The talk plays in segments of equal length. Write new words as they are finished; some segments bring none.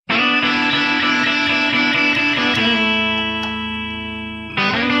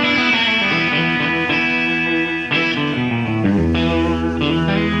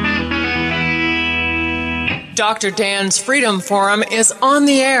Dr. Dan's Freedom Forum is on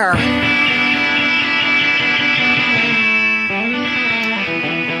the air.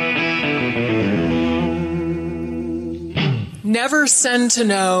 Never send to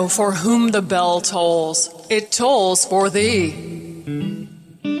know for whom the bell tolls. It tolls for thee.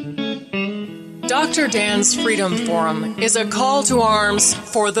 Dr. Dan's Freedom Forum is a call to arms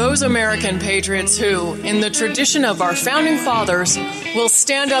for those American patriots who, in the tradition of our founding fathers, will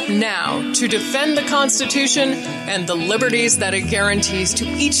stand up now to defend the Constitution and the liberties that it guarantees to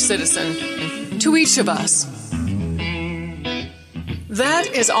each citizen, to each of us. That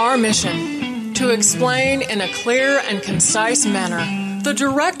is our mission, to explain in a clear and concise manner the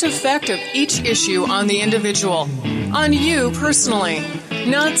direct effect of each issue on the individual, on you personally,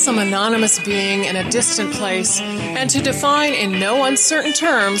 not some anonymous being in a distant place, and to define in no uncertain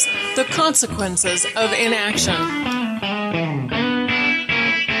terms the consequences of inaction.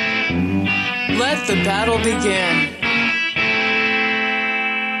 Let the battle begin.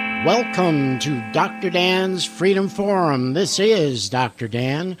 Welcome to Dr. Dan's Freedom Forum. This is Dr.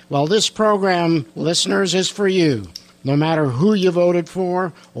 Dan. Well, this program, listeners, is for you, no matter who you voted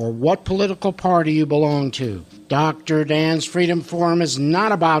for or what political party you belong to. Dr. Dan's Freedom Forum is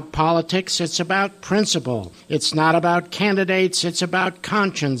not about politics, it's about principle. It's not about candidates, it's about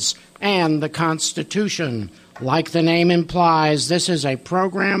conscience and the Constitution. Like the name implies, this is a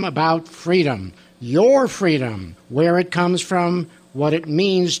program about freedom. Your freedom, where it comes from, what it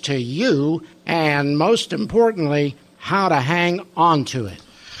means to you, and most importantly, how to hang on to it.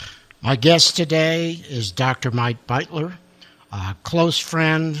 My guest today is Dr. Mike Beitler, a close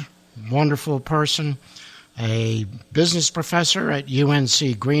friend, wonderful person, a business professor at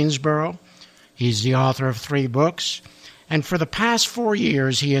UNC Greensboro. He's the author of 3 books, and for the past 4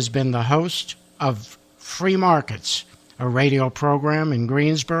 years, he has been the host of Free Markets, a radio program in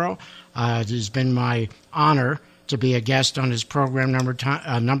Greensboro. It has been my honor to be a guest on his program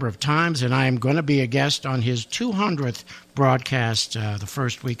a number of times, and I am going to be a guest on his 200th broadcast the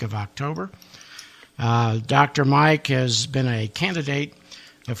first week of October. Dr. Mike has been a candidate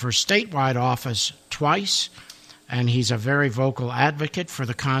for statewide office twice, and he's a very vocal advocate for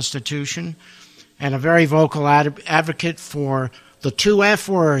the Constitution and a very vocal advocate for the 2 F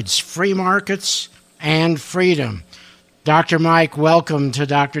words, free markets and freedom. Dr. Mike, welcome to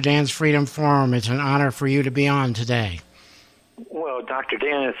Dr. Dan's Freedom Forum. It's an honor for you to be on today. Well, Dr.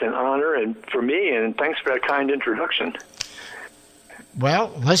 Dan, it's an honor and for me, and thanks for that kind introduction.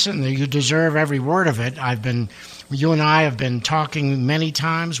 Well, listen, you deserve every word of it. You and I have been talking many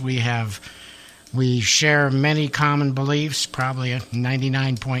times. We share many common beliefs, probably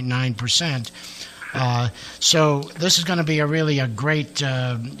 99.9%. So this is going to be a great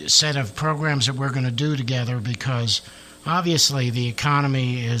set of programs that we're going to do together, because obviously the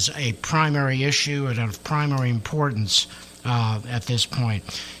economy is a primary issue and of primary importance at this point.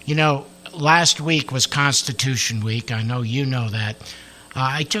 You know, last week was Constitution Week. I know you know that.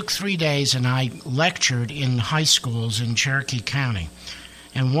 I took 3 days and I lectured in high schools in Cherokee County.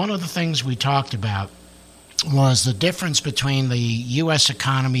 And one of the things we talked about was the difference between the U.S.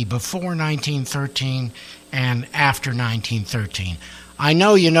 economy before 1913 and after 1913. I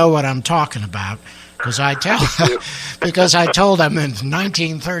know you know what I'm talking about, because I told them in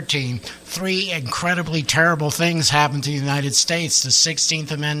 1913, 3 incredibly terrible things happened to the United States: the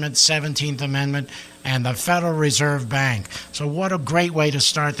 16th Amendment, 17th Amendment, and the Federal Reserve Bank. So what a great way to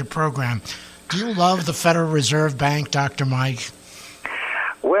start the program. Do you love the Federal Reserve Bank, Dr. Mike?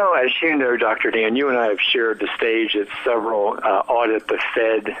 Well, as you know, Dr. Dan, you and I have shared the stage at several Audit the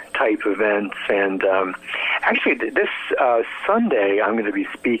Fed type events. And actually, this Sunday, I'm going to be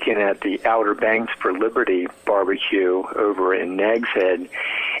speaking at the Outer Banks for Liberty barbecue over in Nags Head.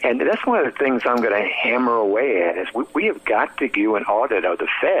 And that's one of the things I'm going to hammer away at, is we have got to do an audit of the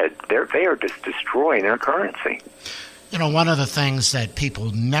Fed. They are just destroying our currency. You know, one of the things that people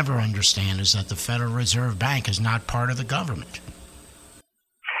never understand is that the Federal Reserve Bank is not part of the government.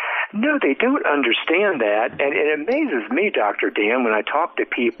 No, they don't understand that, and it amazes me, Dr. Dan, when I talk to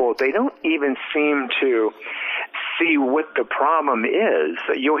people, they don't even seem to see what the problem is.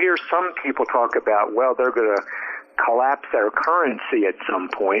 You'll hear some people talk about, well, they're going to collapse our currency at some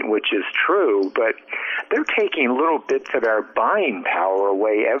point, which is true, but they're taking little bits of our buying power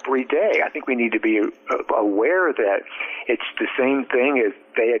away every day. I think we need to be aware that it's the same thing as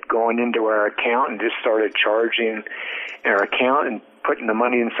they had gone into our account and just started charging our account and putting the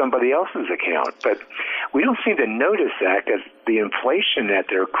money in somebody else's account. But we don't seem to notice that, because the inflation that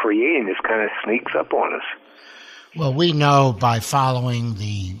they're creating just kind of sneaks up on us. Well, we know by following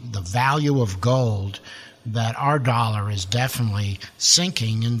the value of gold that our dollar is definitely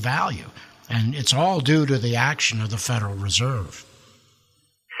sinking in value. And it's all due to the action of the Federal Reserve.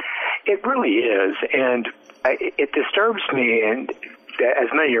 It really is, and it disturbs me, and as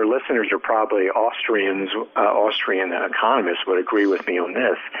many of your listeners are probably Austrian economists would agree with me on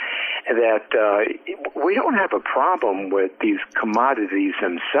this, that we don't have a problem with these commodities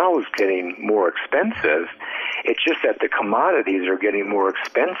themselves getting more expensive. It's just that the commodities are getting more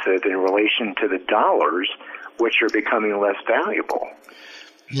expensive in relation to the dollars, which are becoming less valuable.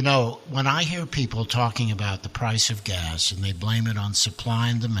 You know, when I hear people talking about the price of gas and they blame it on supply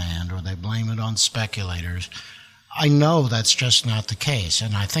and demand or they blame it on speculators, I know that's just not the case,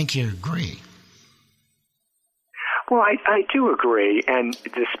 and I think you agree. Well, I do agree, and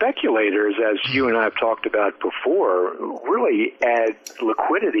the speculators, as you and I have talked about before, really add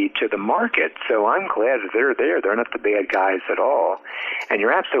liquidity to the market, so I'm glad that they're there. They're not the bad guys at all, and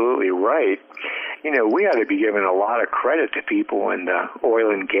you're absolutely right. You know, we ought to be giving a lot of credit to people in the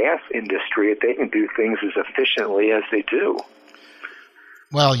oil and gas industry if they can do things as efficiently as they do.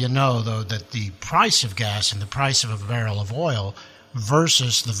 Well, you know, though, that the price of gas and the price of a barrel of oil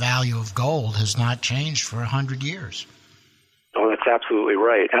versus the value of gold has not changed for 100 years. Oh, that's absolutely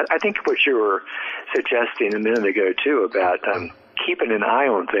right. I think what you were suggesting a minute ago, too, about keeping an eye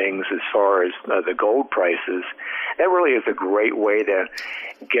on things as far as the gold prices, that really is a great way to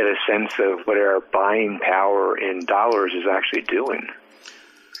get a sense of what our buying power in dollars is actually doing.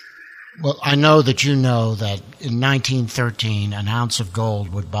 Well, I know that you know that in 1913, an ounce of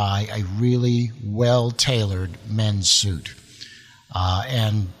gold would buy a really well-tailored men's suit.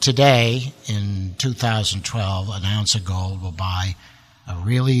 And today, in 2012, an ounce of gold will buy a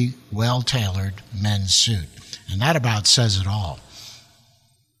really well-tailored men's suit. And that about says it all.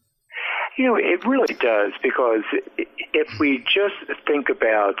 You know, it really does, because if we just think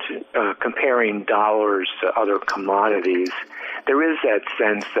about comparing dollars to other commodities, there is that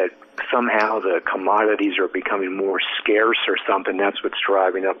sense that somehow the commodities are becoming more scarce or something. That's what's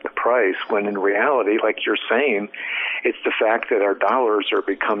driving up the price, when in reality, like you're saying, it's the fact that our dollars are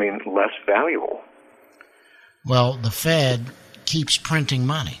becoming less valuable. Well, the Fed keeps printing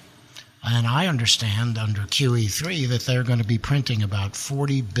money. And I understand under QE3 that they're going to be printing about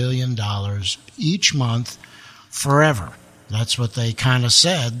 $40 billion each month forever. That's what they kind of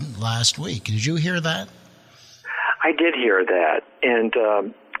said last week. Did you hear that? I did hear that. And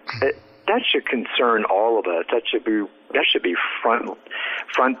that should concern all of us. That should be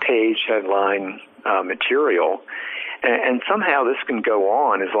front page headline material. And somehow this can go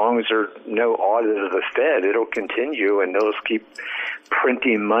on as long as there's no audit of the Fed. It'll continue, and they'll just keep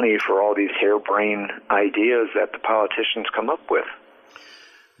printing money for all these harebrained ideas that the politicians come up with.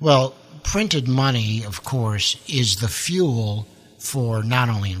 Well, printed money, of course, is the fuel for not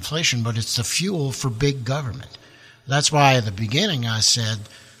only inflation, but it's the fuel for big government. That's why at the beginning I said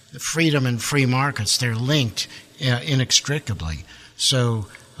freedom and free markets, they're linked inextricably. So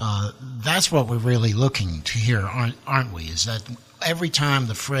that's what we're really looking to hear, aren't we? Is that every time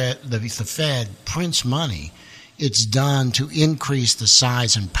the Fed prints money, it's done to increase the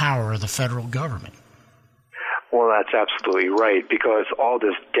size and power of the federal government. Well, that's absolutely right, because all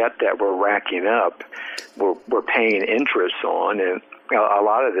this debt that we're racking up, we're paying interest on, and a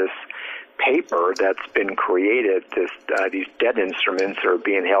lot of this paper that's been created, these debt instruments are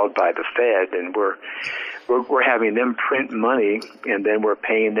being held by the Fed, and we're having them print money, and then we're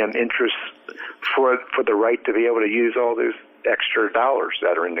paying them interest for the right to be able to use all those extra dollars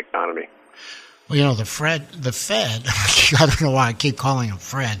that are in the economy. Well, you know, the Fed, I don't know why I keep calling him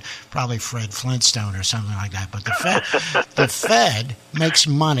Fred, probably Fred Flintstone or something like that, but the Fed makes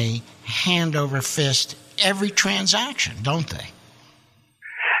money hand over fist every transaction, don't they?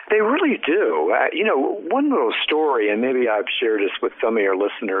 They really do. You know, one little story, and maybe I've shared this with some of your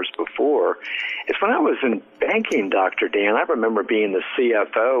listeners before, is when I was in banking, Dr. Dan, I remember being the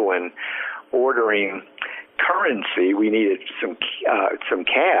CFO and ordering currency. We needed some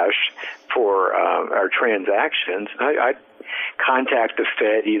cash for our transactions. I'd contact the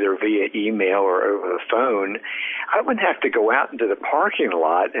Fed either via email or over the phone. I wouldn't have to go out into the parking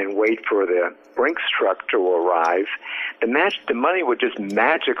lot and wait for the Brinks truck to arrive. The money would just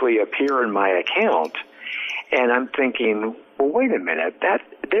magically appear in my account. And I'm thinking, well, wait a minute,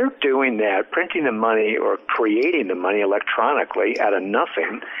 they're doing that, printing the money or creating the money electronically out of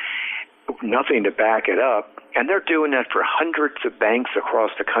nothing to back it up, and they're doing that for hundreds of banks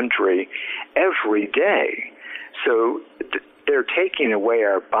across the country every day. So they're taking away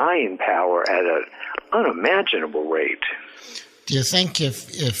our buying power at an unimaginable rate. Do you think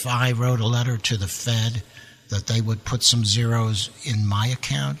if I wrote a letter to the Fed that they would put some zeros in my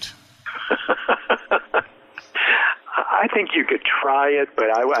account? I think you could try it, but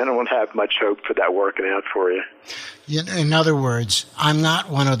I don't have much hope for that working out for you. In other words, I'm not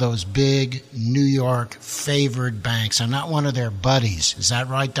one of those big New York favored banks. I'm not one of their buddies. Is that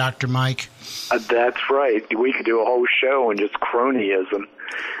right, Dr. Mike? That's right. We could do a whole show on just cronyism.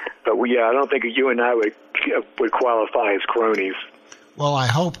 But I don't think you and I would qualify as cronies. Well, I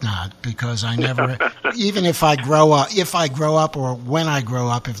hope not, because I never, even if I grow up or when I grow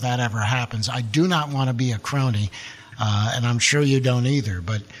up, if that ever happens, I do not want to be a crony, and I'm sure you don't either.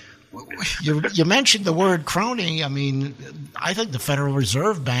 But you mentioned the word crony. I mean, I think the Federal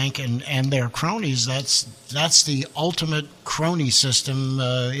Reserve Bank and their cronies, that's the ultimate crony system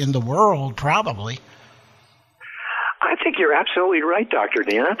in the world, probably. I think you're absolutely right, Dr.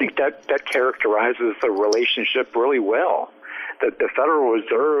 Dan. I think that characterizes the relationship really well. The Federal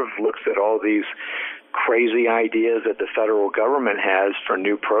Reserve looks at all these crazy ideas that the federal government has for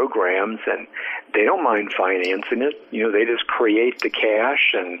new programs, and they don't mind financing it. They just create the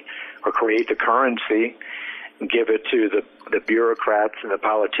cash or create the currency and give it to the bureaucrats and the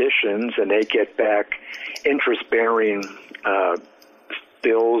politicians, and they get back interest-bearing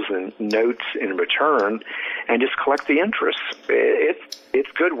bills and notes in return and just collect the interest.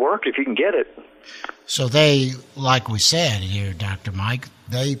 It's good work if you can get it. So they, like we said here, Dr. Mike,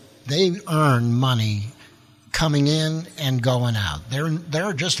 they earn money coming in and going out.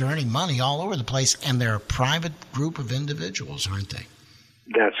 They're just earning money all over the place, and they're a private group of individuals, aren't they?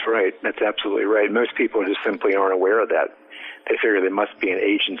 That's right. That's absolutely right. Most people just simply aren't aware of that. They figure there must be an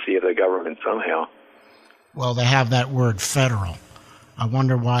agency of the government somehow. Well, they have that word federal. I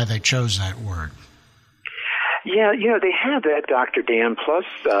wonder why they chose that word. Yeah, they have that, Dr. Dan, plus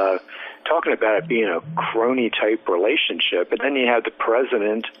talking about it being a crony-type relationship, and then you have the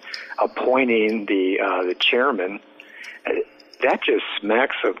president appointing the chairman. That just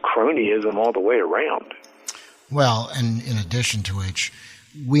smacks of cronyism all the way around. Well, and in addition to which,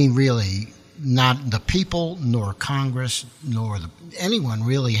 we really, not the people, nor Congress, nor anyone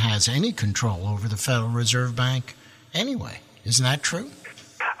really has any control over the Federal Reserve Bank anyway. Isn't that true?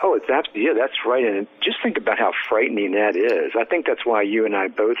 Oh, that's right. And just think about how frightening that is. I think that's why you and I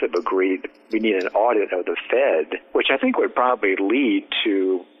both have agreed we need an audit of the Fed, which I think would probably lead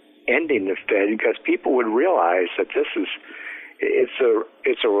to ending the Fed, because people would realize that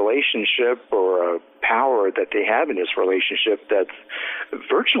it's a relationship or a power that they have in this relationship that's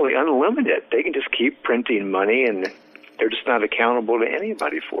virtually unlimited. They can just keep printing money, and they're just not accountable to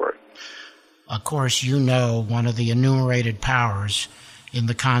anybody for it. Of course, one of the enumerated powers in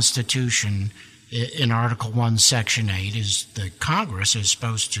the Constitution, in Article 1, Section 8, is that Congress is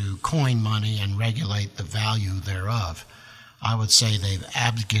supposed to coin money and regulate the value thereof. I would say they've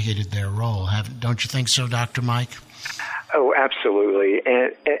abdicated their role. Don't you think so, Dr. Mike? Oh, absolutely.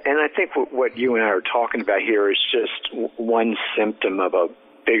 And I think what you and I are talking about here is just one symptom of a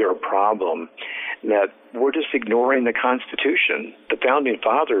bigger problem, that we're just ignoring the Constitution. The Founding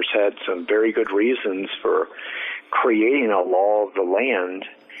Fathers had some very good reasons for creating a law of the land,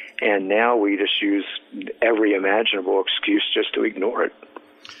 and now we just use every imaginable excuse just to ignore it.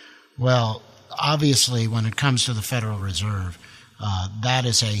 Well, obviously, when it comes to the Federal Reserve, that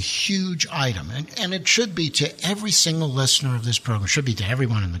is a huge item, and it should be to every single listener of this program, should be to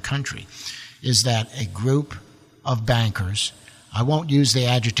everyone in the country, is that a group of bankers, I won't use the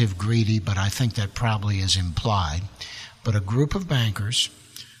adjective greedy, but I think that probably is implied, but a group of bankers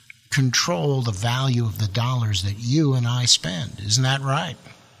control the value of the dollars that you and I spend. Isn't that right?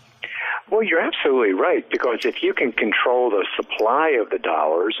 Well, you're absolutely right, because if you can control the supply of the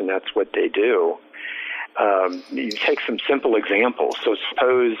dollars, and that's what they do, you take some simple examples. So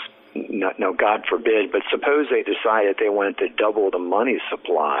suppose, no, God forbid, but suppose they decided they wanted to double the money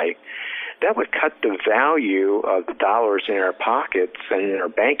supply. That would cut the value of the dollars in our pockets and in our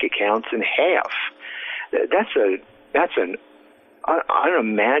bank accounts in half. That's an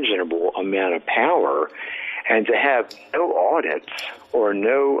unimaginable amount of power, and to have no audits or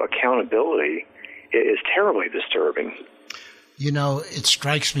no accountability is terribly disturbing. It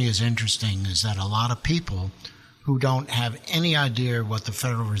strikes me as interesting is that a lot of people who don't have any idea what the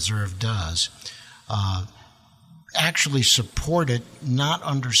Federal Reserve does actually support it, not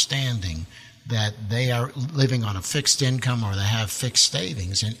understanding that they are living on a fixed income or they have fixed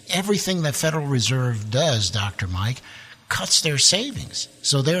savings. And everything the Federal Reserve does, Dr. Mike, cuts their savings.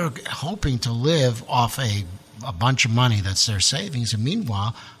 So they're hoping to live off a bunch of money that's their savings. And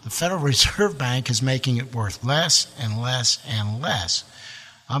meanwhile, the Federal Reserve Bank is making it worth less and less and less.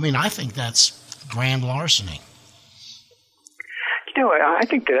 I mean, I think that's grand larceny. I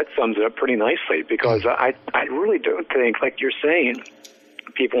think that sums it up pretty nicely, because I really don't think, like you're saying,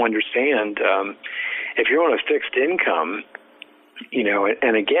 people understand if you're on a fixed income,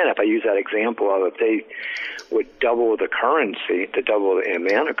 and again, if I use that example of if they would double the currency, to double the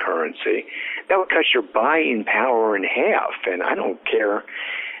amount of currency, that would cut your buying power in half. And I don't care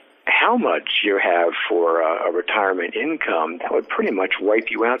how much you have for a retirement income, that would pretty much wipe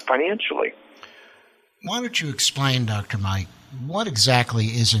you out financially. Why don't you explain, Dr. Mike, what exactly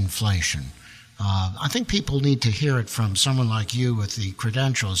is inflation? I think people need to hear it from someone like you with the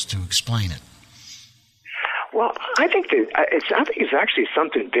credentials to explain it. Well, I think it's actually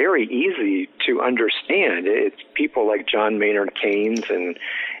something very easy to understand. It's people like John Maynard Keynes and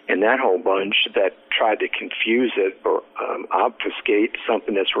that whole bunch that tried to confuse it or obfuscate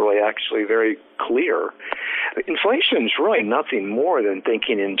something that's really actually very clear. Inflation is really nothing more than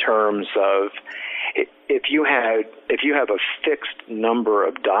thinking in terms of if you have a fixed number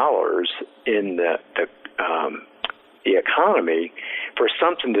of dollars in the economy, for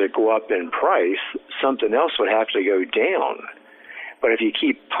something to go up in price, something else would have to go down. But if you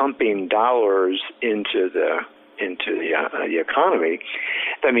keep pumping dollars into the economy,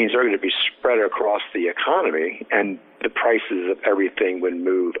 that means they're going to be spread across the economy, and the prices of everything would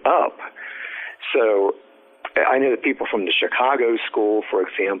move up. So I know that people from the Chicago School, for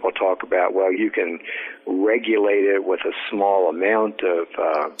example, talk about, well, you can regulate it with a small amount of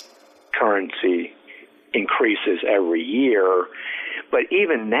currency increases every year, but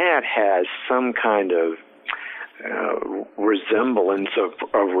even that has some kind of resemblance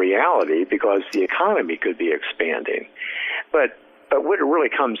of reality because the economy could be expanding. But what it really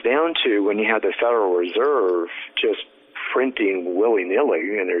comes down to when you have the Federal Reserve just printing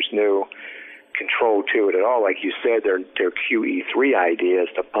willy-nilly and there's no control to it at all, like you said, their QE3 idea is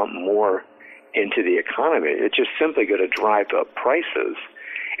to pump more into the economy. It's just simply going to drive up prices.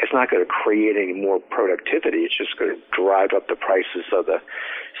 It's not going to create any more productivity. It's just going to drive up the prices of the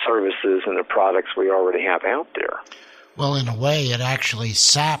services and the products we already have out there. Well, in a way, it actually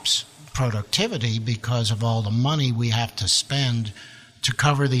saps productivity because of all the money we have to spend to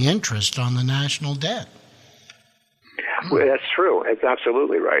cover the interest on the national debt. Well, that's true. It's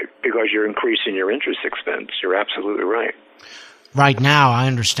absolutely right, because you're increasing your interest expense. You're absolutely right. Right now, I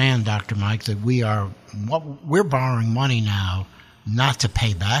understand, Dr. Mike, that we're borrowing money now not to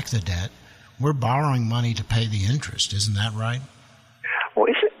pay back the debt. We're borrowing money to pay the interest. Isn't that right? Well,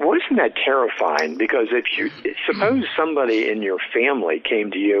 isn't that terrifying? Because if you suppose somebody in your family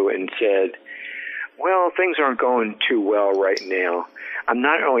came to you and said, well, things aren't going too well right now. I'm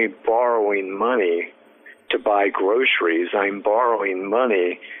not only borrowing money to buy groceries, I'm borrowing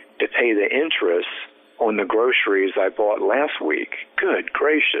money to pay the interest on the groceries I bought last week. Good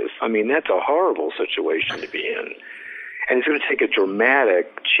gracious. I mean, that's a horrible situation to be in. And it's going to take a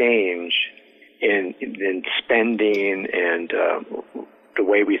dramatic change in spending and the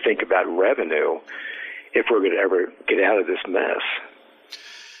way we think about revenue if we're going to ever get out of this mess.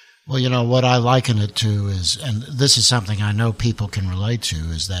 Well, what I liken it to is, and this is something I know people can relate to,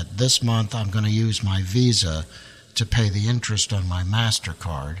 is that this month I'm going to use my Visa to pay the interest on my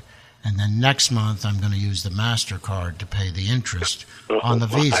MasterCard, and then next month I'm going to use the MasterCard to pay the interest on the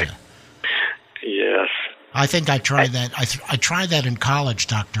Visa. Yes. I think I tried that. I tried that in college,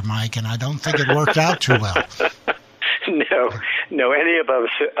 Dr. Mike, and I don't think it worked out too well. No. Any of us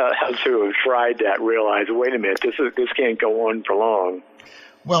who have tried that realize, wait a minute, this can't go on for long.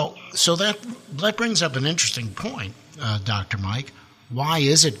 Well, so that brings up an interesting point, Dr. Mike. Why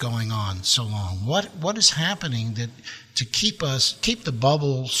is it going on so long? What is happening to keep the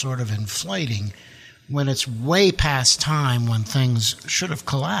bubble sort of inflating when it's way past time when things should have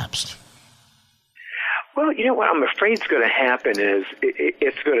collapsed? Well, what I'm afraid is going to happen is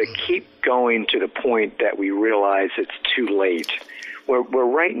it's going to keep going to the point that we realize it's too late. Where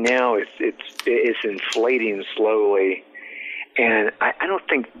right now it's inflating slowly, and I don't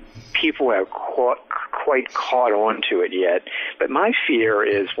think people have quite caught on to it yet. But my fear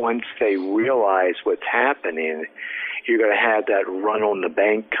is once they realize what's happening, you're going to have that run on the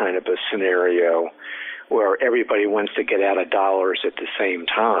bank kind of a scenario where everybody wants to get out of dollars at the same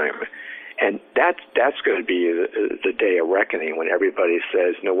time. And that's going to be the day of reckoning when everybody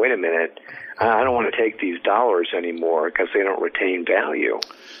says, no, wait a minute, I don't want to take these dollars anymore because they don't retain value.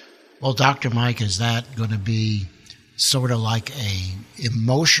 Well, Dr. Mike, is that going to be sort of like a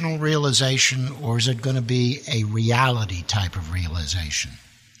emotional realization, or is it going to be a reality type of realization?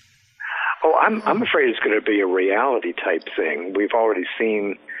 Oh, I'm afraid it's going to be a reality type thing. We've already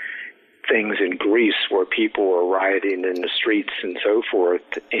seen things in Greece where people are rioting in the streets and so forth,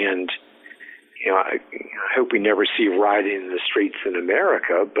 and I hope we never see rioting in the streets in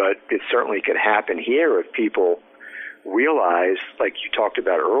America, but it certainly could happen here if people realize, like you talked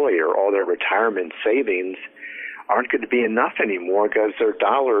about earlier, all their retirement savings aren't going to be enough anymore because their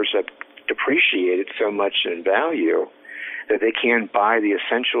dollars have depreciated so much in value that they can't buy the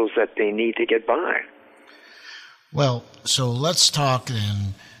essentials that they need to get by. Well, so let's talk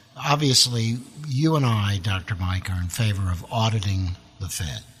then. Obviously, you and I, Dr. Mike, are in favor of auditing the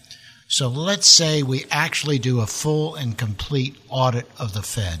Fed. So let's say we actually do a full and complete audit of the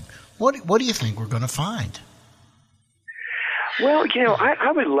Fed. What do you think we're going to find? Well,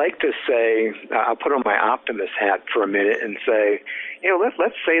 I would like to say, I'll put on my optimist hat for a minute and say,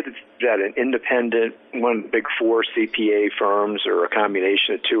 let's say that an independent, one of the big four CPA firms or a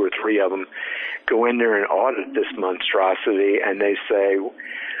combination of two or three of them go in there and audit this monstrosity, and they say,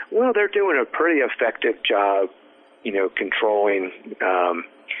 well, they're doing a pretty effective job, controlling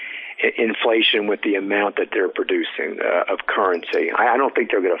inflation with the amount that they're producing of currency. I don't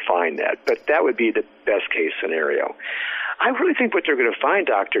think they're going to find that, but that would be the best case scenario. I really think what they're going to find,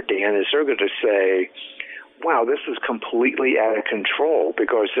 Dr. Dan, is they're going to say, wow, this is completely out of control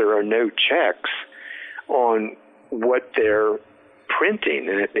because there are no checks on what they're printing.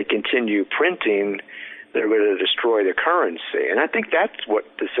 And if they continue printing, they're going to destroy the currency. And I think that's what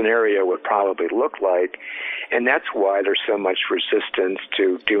the scenario would probably look like. And that's why there's so much resistance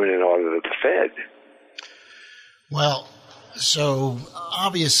to doing an audit of the Fed. Well, so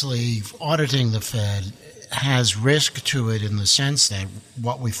obviously auditing the Fed has risk to it in the sense that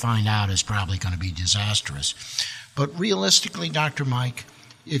what we find out is probably going to be disastrous. But realistically, Dr. Mike,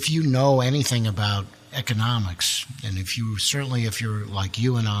 if you know anything about economics, and if you're like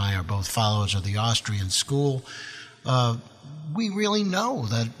you and I are both followers of the Austrian school, we really know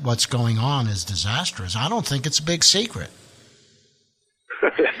that what's going on is disastrous. I don't think it's a big secret.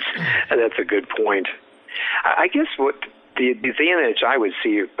 That's a good point. I guess what the advantage I would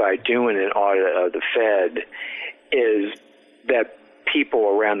see by doing an audit of the Fed is that people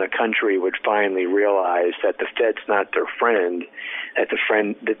around the country would finally realize that the Fed's not their friend, that the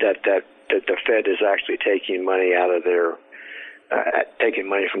Fed is actually taking money out of their taking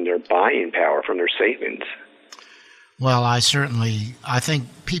money from their buying power, from their savings. Well, I think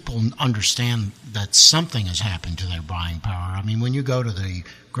people understand that something has happened to their buying power. I mean, when you go to the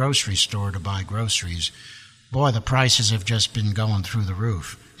grocery store to buy groceries, boy, the prices have just been going through the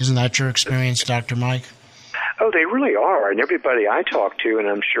roof. Isn't that your experience, Dr. Mike? Oh, they really are. And everybody I talk to, and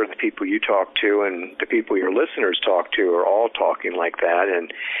I'm sure the people you talk to and the people your listeners talk to are all talking like that.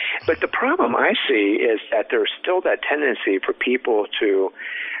 But the problem I see is that there's still that tendency for people to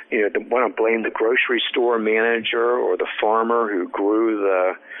want to blame the grocery store manager or the farmer who grew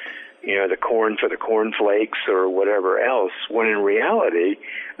the corn for the cornflakes or whatever else, when in reality,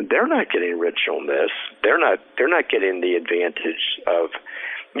 they're not getting rich on this. They're not getting the advantage of,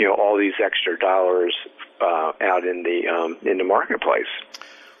 all these extra dollars out in the marketplace.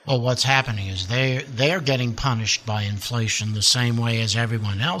 Well, what's happening is they're getting punished by inflation the same way as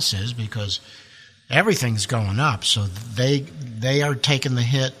everyone else is, because everything's going up. So they are taking the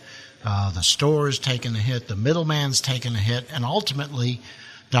hit. The store is taking the hit. The middleman's taking the hit, and ultimately,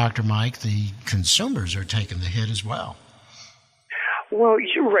 Dr. Mike, the consumers are taking the hit as well. Well,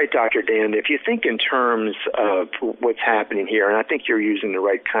 you're right, Dr. Dan. If you think in terms of what's happening here, and I think you're using the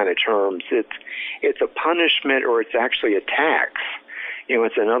right kind of terms, it's a punishment or it's actually a tax.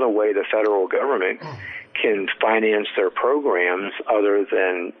 It's another way the federal government can finance their programs other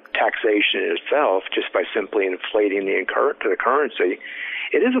than taxation itself, just by simply inflating the currency.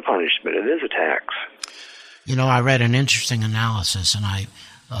 It is a punishment. It is a tax. I read an interesting analysis, and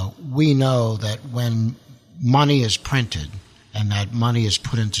we know that when money is printed and that money is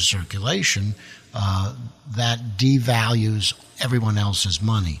put into circulation, that devalues everyone else's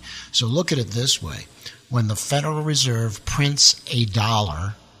money. So look at it this way. When the Federal Reserve prints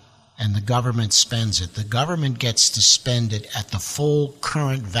 $1 and the government spends it, the government gets to spend it at the full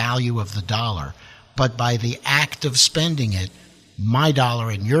current value of the dollar. But by the act of spending it, my dollar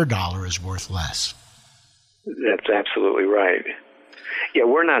and your dollar is worth less. That's absolutely right. Yeah,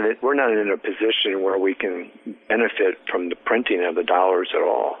 we're not in a position where we can benefit from the printing of the dollars at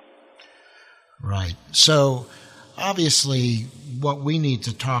all. Right. So obviously what we need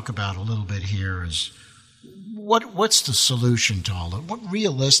to talk about a little bit here is what's the solution to all that? What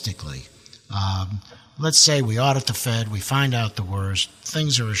realistically, let's say we audit the Fed, we find out the worst,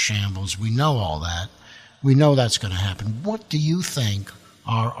 things are a shambles, we know all that. We know that's going to happen. What do you think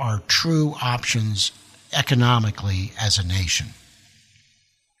are our true options economically as a nation?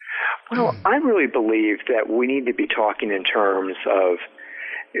 Well, I really believe that we need to be talking in terms of,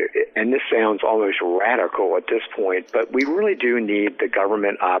 and this sounds almost radical at this point, but we really do need the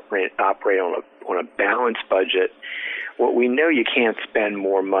government operate on a balanced budget Well, we know you can't spend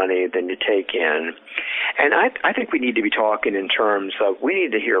more money than you take in. And I think we need to be talking in terms of, we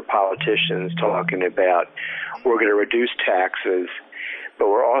need to hear politicians talking about, we're going to reduce taxes, but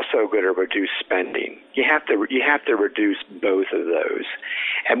we're also going to reduce spending. You have to reduce both of those.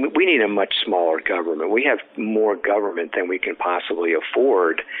 And we need a much smaller government. We have more government than we can possibly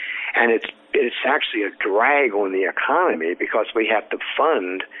afford. And it's actually a drag on the economy because we have to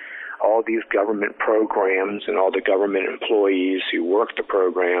fund all these government programs and all the government employees who work the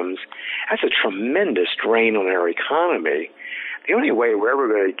programs. That's a tremendous drain on our economy. The only way we're ever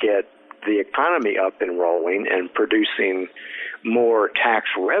going to get the economy up and rolling and producing more tax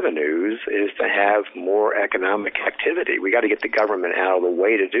revenues is to have more economic activity. We got to get the government out of the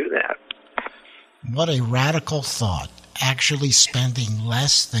way to do that. What a radical thought, actually spending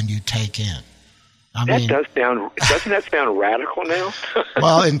less than you take in. Doesn't that sound radical now?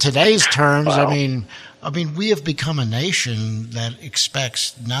 Well, in today's terms, wow. I mean, we have become a nation that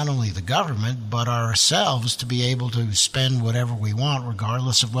expects not only the government, but ourselves to be able to spend whatever we want,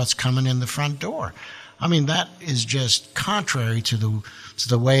 regardless of what's coming in the front door. I mean, that is just contrary to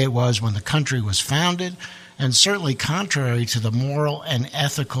the way it was when the country was founded, and certainly contrary to the moral and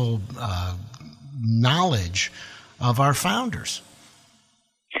ethical knowledge of our founders.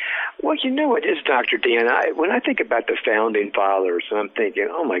 Well, you know it is, Dr. Dan. When I think about the Founding Fathers, I'm thinking,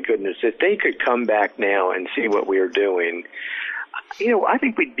 oh, my goodness, if they could come back now and see what we are doing, I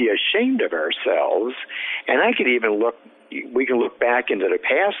think we'd be ashamed of ourselves. And I could even we can look back into the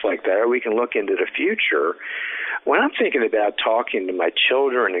past like that, or we can look into the future. When I'm thinking about talking to my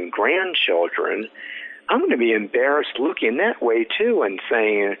children and grandchildren, I'm going to be embarrassed looking that way, too, and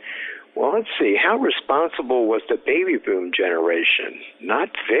saying, well, let's see, how responsible was the baby boom generation? Not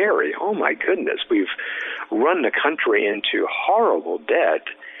very. Oh, my goodness. We've run the country into horrible debt,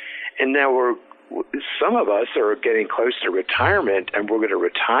 and now some of us are getting close to retirement, and we're going to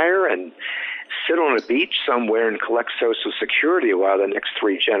retire and sit on a beach somewhere and collect Social Security while the next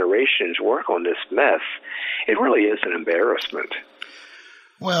 3 generations work on this mess. It really is an embarrassment.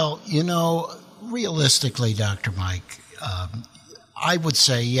 Well, realistically, Dr. Mike, I would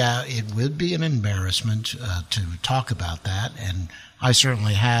say, yeah, it would be an embarrassment to talk about that, and I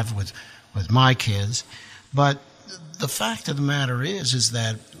certainly have with my kids. But the fact of the matter is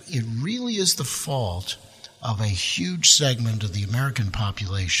that it really is the fault of a huge segment of the American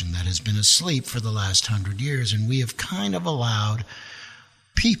population that has been asleep for the last 100 years, and we have kind of allowed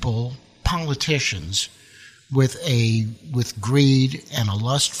politicians, with greed and a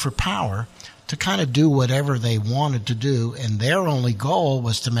lust for power, to kind of do whatever they wanted to do, and their only goal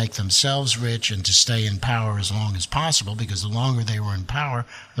was to make themselves rich and to stay in power as long as possible, because the longer they were in power,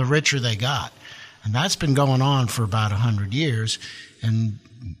 the richer they got. And that's been going on for about 100 years, and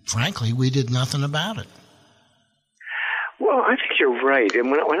frankly, we did nothing about it. Well, I think you're right. And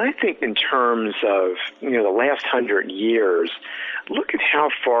when I think in terms of, the last 100 years, look at how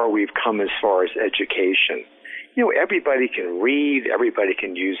far we've come as far as education. Everybody can read, everybody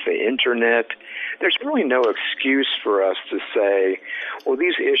can use the internet. There's really no excuse for us to say, well,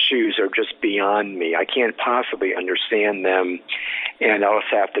 these issues are just beyond me. I can't possibly understand them, and I'll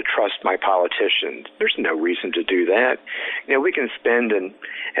just have to trust my politicians. There's no reason to do that. We can spend an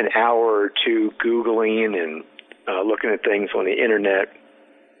hour or two Googling and looking at things on the internet,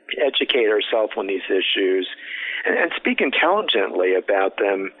 educate ourselves on these issues, and speak intelligently about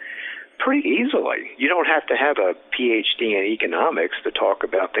them pretty easily. You don't have to have a PhD in economics to talk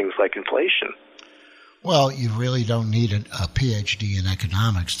about things like inflation. Well, you really don't need a PhD in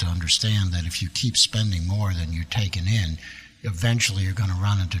economics to understand that if you keep spending more than you're taking in, eventually you're going to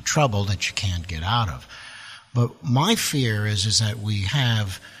run into trouble that you can't get out of. But my fear is that we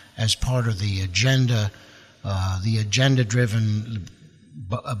have, as part of the agenda driven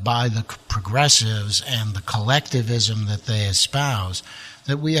by the progressives and the collectivism that they espouse,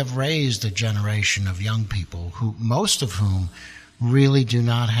 that we have raised a generation of young people most of whom really do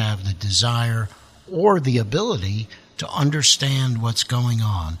not have the desire or the ability to understand what's going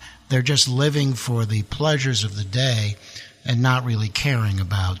on. They're just living for the pleasures of the day and not really caring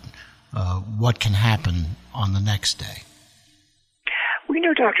about what can happen on the next day. Well,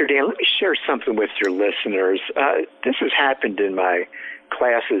 Dr. Dan, let me share something with your listeners. This has happened in my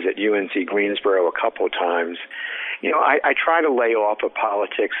classes at UNC Greensboro a couple of times. I try to lay off of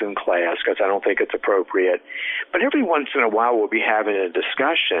politics in class because I don't think it's appropriate. But every once in a while we'll be having a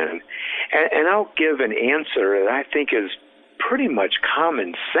discussion, and I'll give an answer that I think is pretty much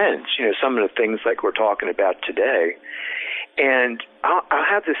common sense, some of the things like we're talking about today. And I'll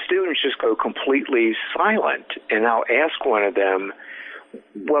have the students just go completely silent, and I'll ask one of them,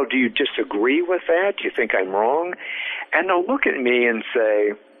 well, do you disagree with that? Do you think I'm wrong? And they'll look at me and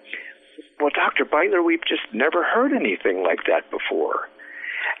say, well, Dr. Beitler, we've just never heard anything like that before.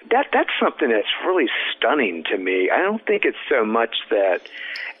 That's something that's really stunning to me. I don't think it's so much that,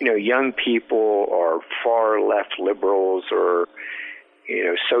 young people are far left liberals or,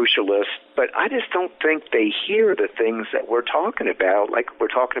 socialists, but I just don't think they hear the things that we're talking about, like we're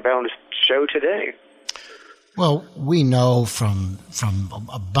talking about on this show today. Well, we know from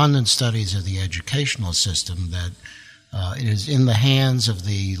abundant studies of the educational system that it is in the hands of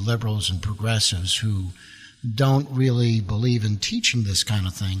the liberals and progressives who don't really believe in teaching this kind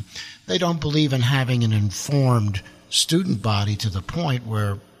of thing. They don't believe in having an informed student body to the point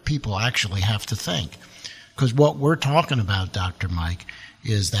where people actually have to think. Because what we're talking about, Dr. Mike,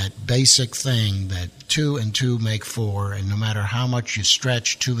 is that basic thing that 2 and 2 make 4, and no matter how much you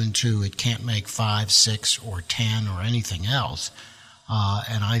stretch 2 and 2, it can't make 5, 6, or 10, or anything else.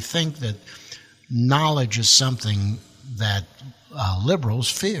 And I think that knowledge is something that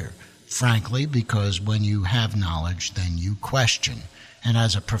liberals fear, frankly, because when you have knowledge, then you question. And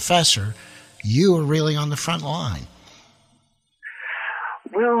as a professor, you are really on the front line.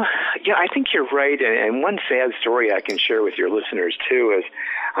 Well, yeah, I think you're right. And one sad story I can share with your listeners, too, is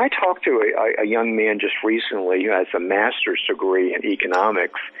I talked to a young man just recently who has a master's degree in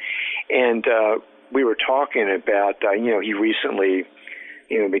economics. And we were talking about, he recently,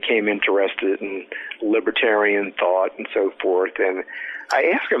 became interested in libertarian thought and so forth. And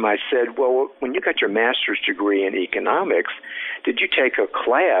I asked him, I said, well, when you got your master's degree in economics, did you take a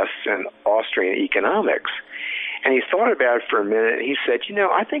class in Austrian economics? And he thought about it for a minute, and he said,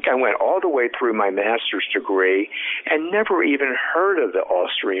 I think I went all the way through my master's degree and never even heard of the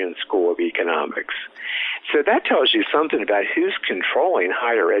Austrian School of Economics. So that tells you something about who's controlling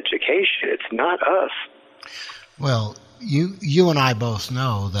higher education. It's not us. Well, you and I both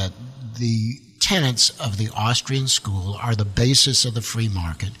know that the tenets of the Austrian school are the basis of the free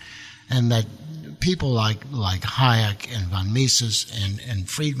market, and that people like Hayek and von Mises and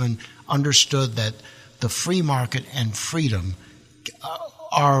Friedman understood that the free market and freedom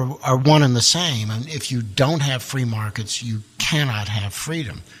are one and the same. And if you don't have free markets, you cannot have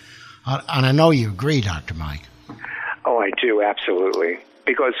freedom. And I know you agree, Dr. Mike. Oh, I do, absolutely.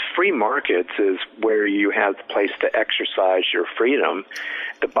 Because free markets is where you have the place to exercise your freedom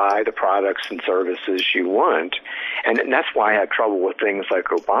to buy the products and services you want. And that's why I have trouble with things like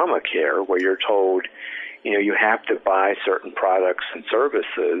Obamacare, where you're told, you have to buy certain products and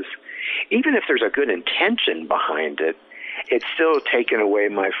services. Even if there's a good intention behind it, it's still taking away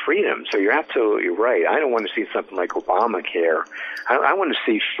my freedom. So you're absolutely right. I don't want to see something like Obamacare. I want to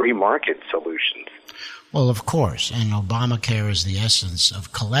see free market solutions. Well, of course. And Obamacare is the essence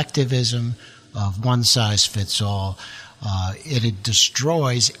of collectivism, of one size fits all. It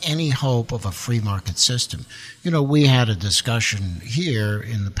destroys any hope of a free market system. We had a discussion here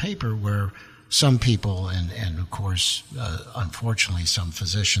in the paper where some people, and of course, unfortunately, some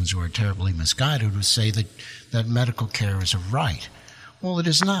physicians who are terribly misguided would say that medical care is a right. Well, it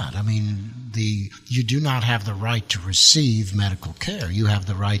is not. I mean, you do not have the right to receive medical care. You have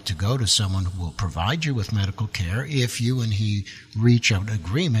the right to go to someone who will provide you with medical care if you and he reach an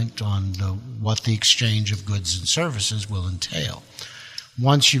agreement on what the exchange of goods and services will entail.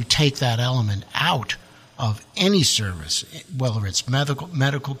 Once you take that element out of any service, whether it's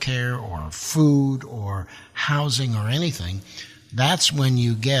medical care or food or housing or anything, that's when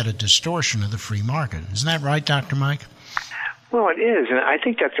you get a distortion of the free market. Isn't that right, Dr. Mike? Well, it is, and I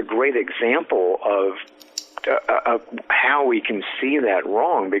think that's a great example of how we can see that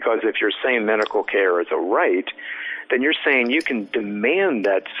wrong, because if you're saying medical care is a right, then you're saying you can demand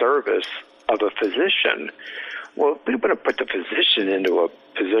that service of a physician. Well, we want to put the physician into a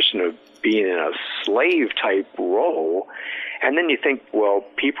position of being in a slave-type role, and then you think, well,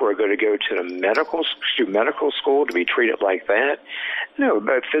 people are going to go to medical school to be treated like that? No,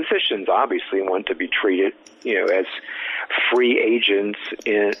 but physicians obviously want to be treated, as free agents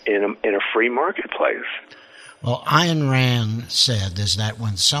in a free marketplace. Well, Ayn Rand said is that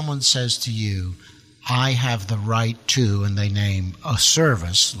when someone says to you, I have the right to, and they name a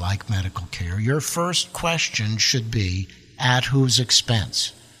service like medical care, your first question should be, at whose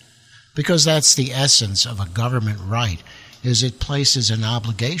expense? Because that's the essence of a government right, is it places an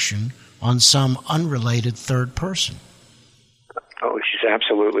obligation on some unrelated third person. Oh, she's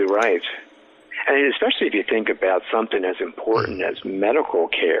absolutely right. And especially if you think about something as important as medical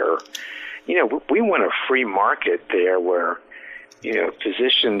care, we want a free market there where,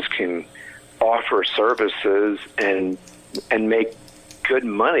 physicians can offer services and make good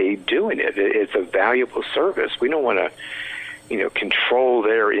money doing it. It's a valuable service. We don't want to, control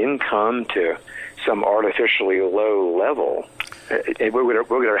their income to some artificially low level, we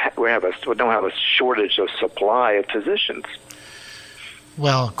don't have a shortage of supply of physicians.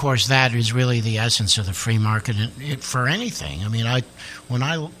 Well, of course, that is really the essence of the free market for anything. I mean, when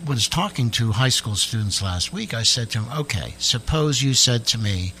I was talking to high school students last week, I said to them, okay, suppose you said to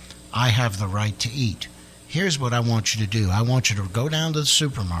me, I have the right to eat. Here's what I want you to do. I want you to go down to the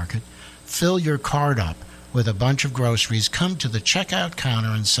supermarket, fill your cart up with a bunch of groceries, come to the checkout counter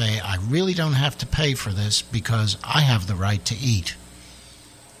and say, I really don't have to pay for this because I have the right to eat.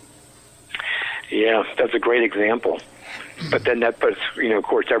 Yeah, that's a great example. But then that puts, of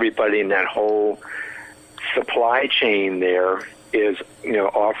course, everybody in that whole supply chain there is,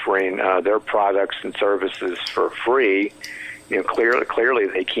 offering their products and services for free. Clearly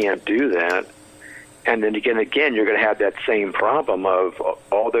they can't do that. And then again, you're going to have that same problem of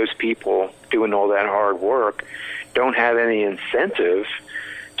all those people doing all that hard work don't have any incentive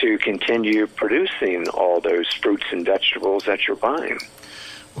to continue producing all those fruits and vegetables that you're buying.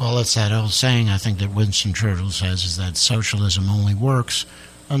 Well, it's that old saying, I think, that Winston Churchill says, is that socialism only works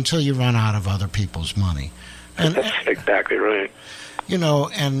until you run out of other people's money. And that's exactly right.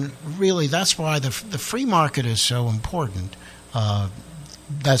 And really that's why the free market is so important.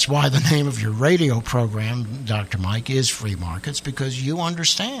 That's why the name of your radio program, Dr. Mike, is Free Markets, because you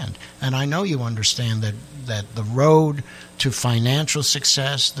understand, and I know you understand that the road to financial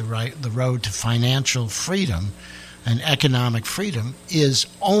success, the road to financial freedom and economic freedom is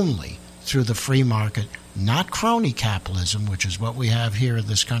only through the free market, not crony capitalism, which is what we have here in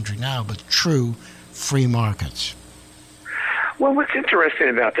this country now, but true free markets. Well, what's interesting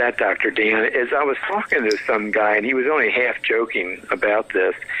about that, Dr. Dan, is I was talking to some guy, and he was only half joking about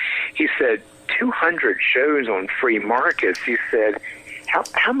this. He said, 200 shows on free markets. He said,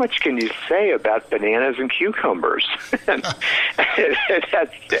 how much can you say about bananas and cucumbers?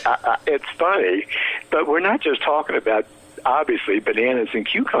 It's funny, but we're not just talking about, obviously, bananas and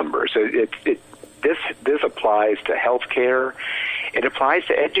cucumbers. This applies to healthcare. It applies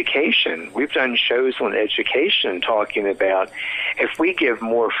to education. We've done shows on education talking about if we give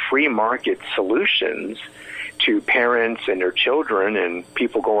more free market solutions to parents and their children and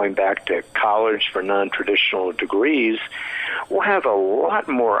people going back to college for non-traditional degrees, we'll have a lot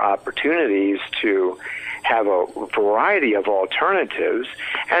more opportunities to have a variety of alternatives,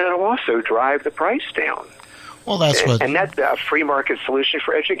 and it'll also drive the price down. Well, that's and that's a free market solution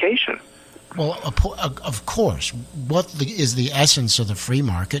for education. Well, of course, what is the essence of the free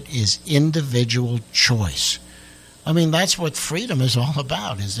market is individual choice. I mean, that's what freedom is all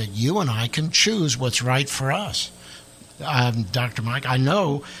about, is that you and I can choose what's right for us. Dr. Mike, I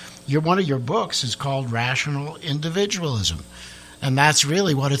know one of your books is called Rational Individualism, and that's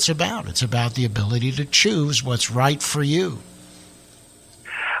really what it's about. It's about the ability to choose what's right for you.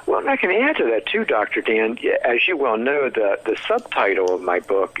 Well, I can add to that, too, Dr. Dan. As you well know, the subtitle of my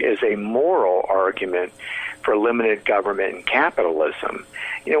book is a moral argument for limited government and capitalism.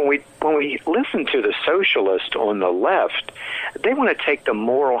 When we listen to the socialists on the left, they want to take the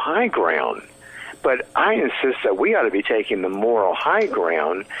moral high ground. But I insist that we ought to be taking the moral high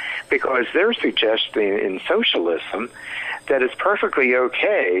ground because they're suggesting in socialism that it's perfectly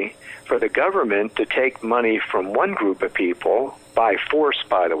okay for the government to take money from one group of people, by force,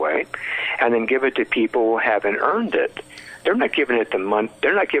 by the way, and then give it to people who haven't earned it. They're not giving it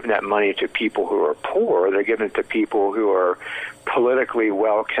they're not giving that money to people who are poor. They're giving it to people who are politically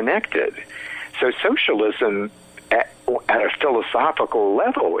well connected. So socialism at a philosophical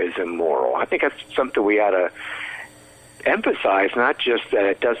level is immoral. I think that's something we ought to emphasize, not just that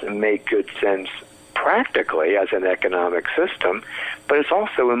it doesn't make good sense practically as an economic system, but it's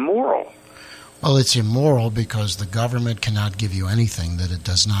also immoral. Well, it's immoral because the government cannot give you anything that it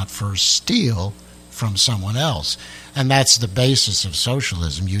does not first steal from someone else. And that's the basis of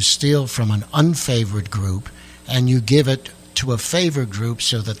socialism. You steal from an unfavored group and you give it to a favored group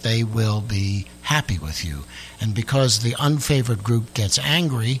so that they will be happy with you. And because the unfavored group gets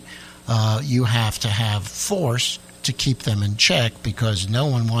angry, you have to have force to keep them in check because no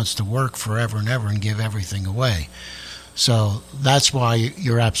one wants to work forever and ever and give everything away. So that's why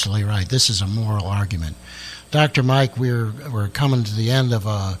you're absolutely right. This is a moral argument. Dr. Mike, we're coming to the end of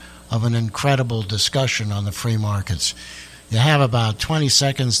an incredible discussion on the free markets. You have about 20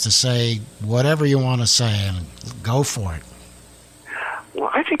 seconds to say whatever you want to say, and go for it. Well,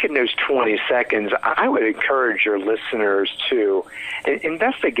 I think in those 20 seconds, I would encourage your listeners to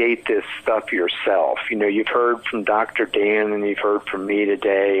investigate this stuff yourself. You've heard from Dr. Dan and you've heard from me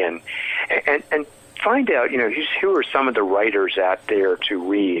today, and find out, who are some of the writers out there to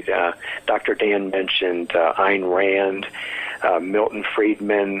read. Dr. Dan mentioned Ayn Rand. Milton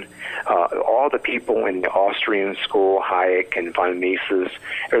Friedman, all the people in the Austrian school, Hayek and von Mises.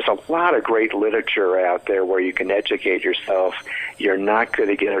 There's a lot of great literature out there where you can educate yourself. You're not going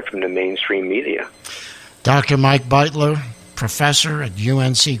to get it from the mainstream media. Dr. Mike Beutler, professor at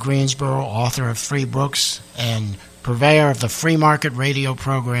UNC Greensboro, author of 3 books, and purveyor of the Free Market Radio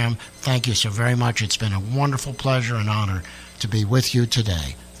program, thank you so very much. It's been a wonderful pleasure and honor to be with you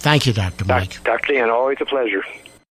today. Thank you, Dr. Mike. Dr. Dan, always a pleasure.